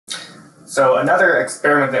So another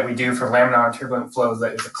experiment that we do for laminar and turbulent flows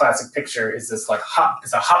that is a classic picture is this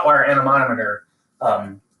it's a hot wire anemometer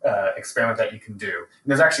experiment that you can do. And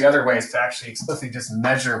there's actually other ways to actually explicitly just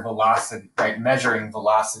measure velocity, right? Measuring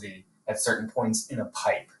velocity at certain points in a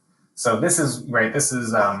pipe. So this is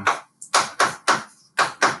it's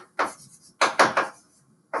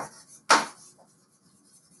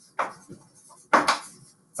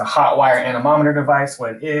a hot wire anemometer device.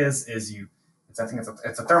 What it is I think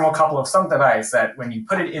it's a thermocouple of some device that when you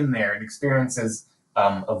put it in there, it experiences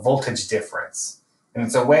a voltage difference. And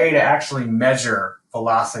it's a way to actually measure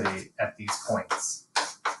velocity at these points.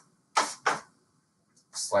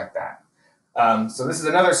 Just like that. So this is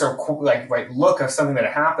another sort of cool, look of something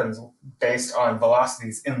that happens based on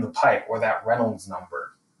velocities in the pipe, or that Reynolds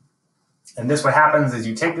number. And what happens is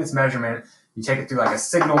you take this measurement, you take it through like a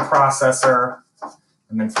signal processor,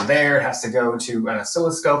 and then from there, it has to go to an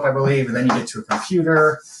oscilloscope, I believe, and then you get to a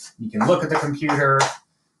computer. You can look at the computer,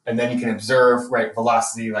 and then you can observe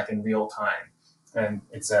velocity like in real time. And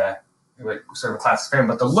it's sort of a classic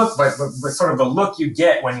experiment. But sort of the look you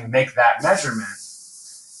get when you make that measurement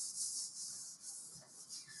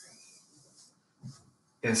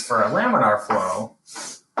is for a laminar flow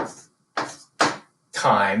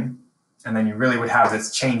time, and then you really would have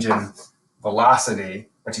this change in velocity.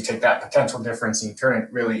 But you take that potential difference and you turn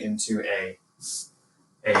it really into a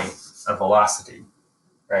velocity,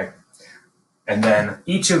 right? And then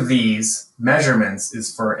each of these measurements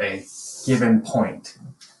is for a given point.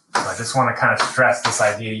 So I just want to kind of stress this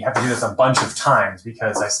idea. You have to do this a bunch of times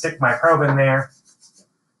because I stick my probe in there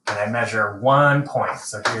and I measure one point.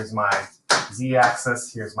 So here's my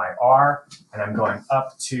z-axis, here's my r, and I'm going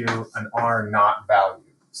up to an r naught value.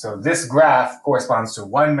 So this graph corresponds to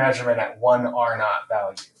one measurement at one r naught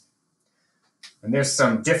value. And there's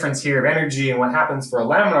some difference here of energy, and what happens for a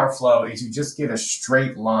laminar flow is you just get a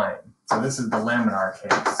straight line. So this is the laminar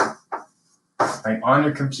case. Right? On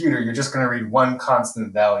your computer, you're just going to read one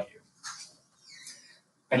constant value.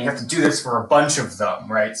 And you have to do this for a bunch of them,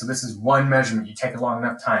 right? So this is one measurement. You take a long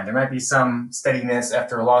enough time. There might be some steadiness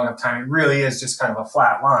after a long enough time. It really is just kind of a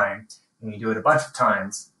flat line, and you do it a bunch of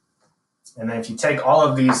times. And then if you take all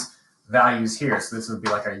of these values here, so this would be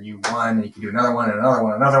like a U1, and you could do another one, and another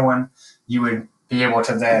one, another one, you would be able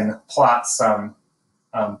to then plot some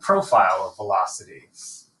profile of velocity.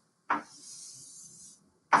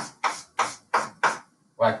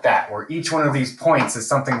 Like that, where each one of these points is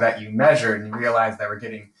something that you measured, and you realize that we're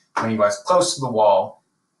getting, when you was close to the wall,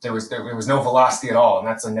 there was no velocity at all, and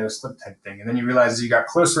that's a no-slip type thing. And then you realize as you got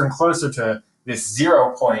closer and closer to this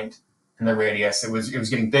 0 point in the radius, it was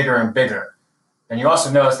getting bigger and bigger. And you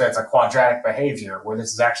also notice that it's a quadratic behavior, where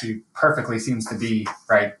this is actually perfectly seems to be,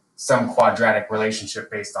 right, some quadratic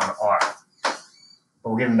relationship based on r. But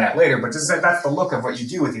we'll get into that later. But that's the look of what you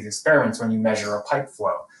do with these experiments when you measure a pipe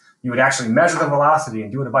flow. You would actually measure the velocity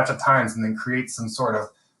and do it a bunch of times and then create some sort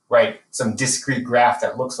of, some discrete graph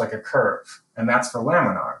that looks like a curve. And that's for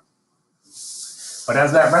laminar. But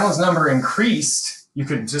as that Reynolds number increased, you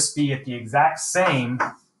could just be at the exact same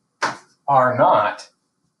r naught.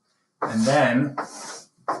 And then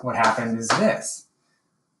what happened is this.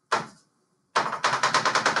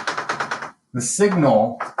 The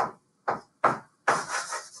signal,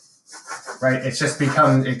 it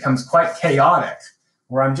becomes quite chaotic,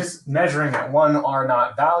 where I'm just measuring at one r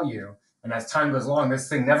naught value, and as time goes along, this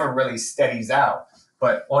thing never really steadies out.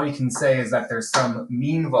 But all you can say is that there's some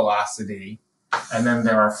mean velocity, and then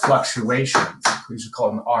there are fluctuations. We should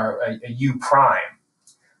call them a u prime.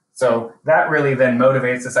 So that really then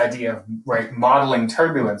motivates this idea of modeling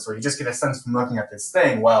turbulence, where you just get a sense from looking at this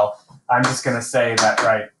thing. Well, I'm just going to say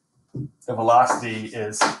that the velocity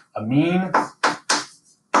is a mean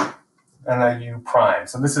and a u prime.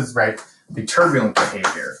 So this is the turbulent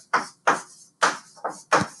behavior,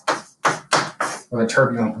 or the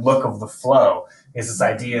turbulent look of the flow, is this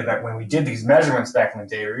idea that when we did these measurements back in the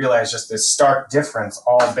day, we realized just this stark difference,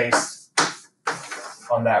 all based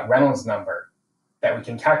on that Reynolds number that we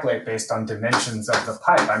can calculate based on dimensions of the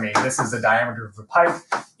pipe. I mean, this is the diameter of the pipe.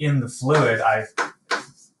 In the fluid,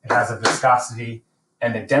 it has a viscosity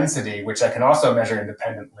and a density, which I can also measure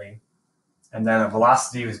independently. And then a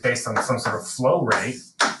velocity is based on some sort of flow rate,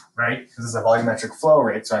 right? This is a volumetric flow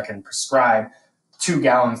rate, so I can prescribe 2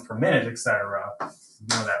 gallons per minute, etc. You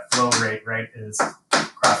know that flow rate, is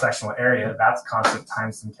cross-sectional area. That's constant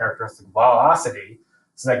times some characteristic velocity.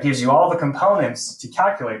 So that gives you all the components to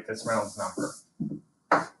calculate this Reynolds number.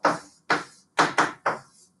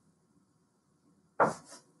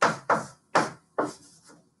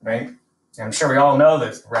 Right? And I'm sure we all know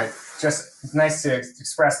this, right? Just it's nice to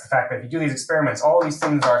express the fact that if you do these experiments, all these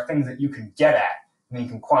things are things that you can get at. and then you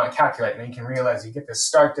can calculate, and then you can realize you get this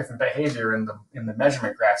stark different behavior in the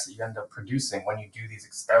measurement graphs that you end up producing when you do these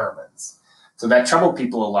experiments. So that troubled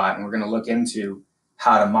people a lot, and we're going to look into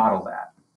how to model that.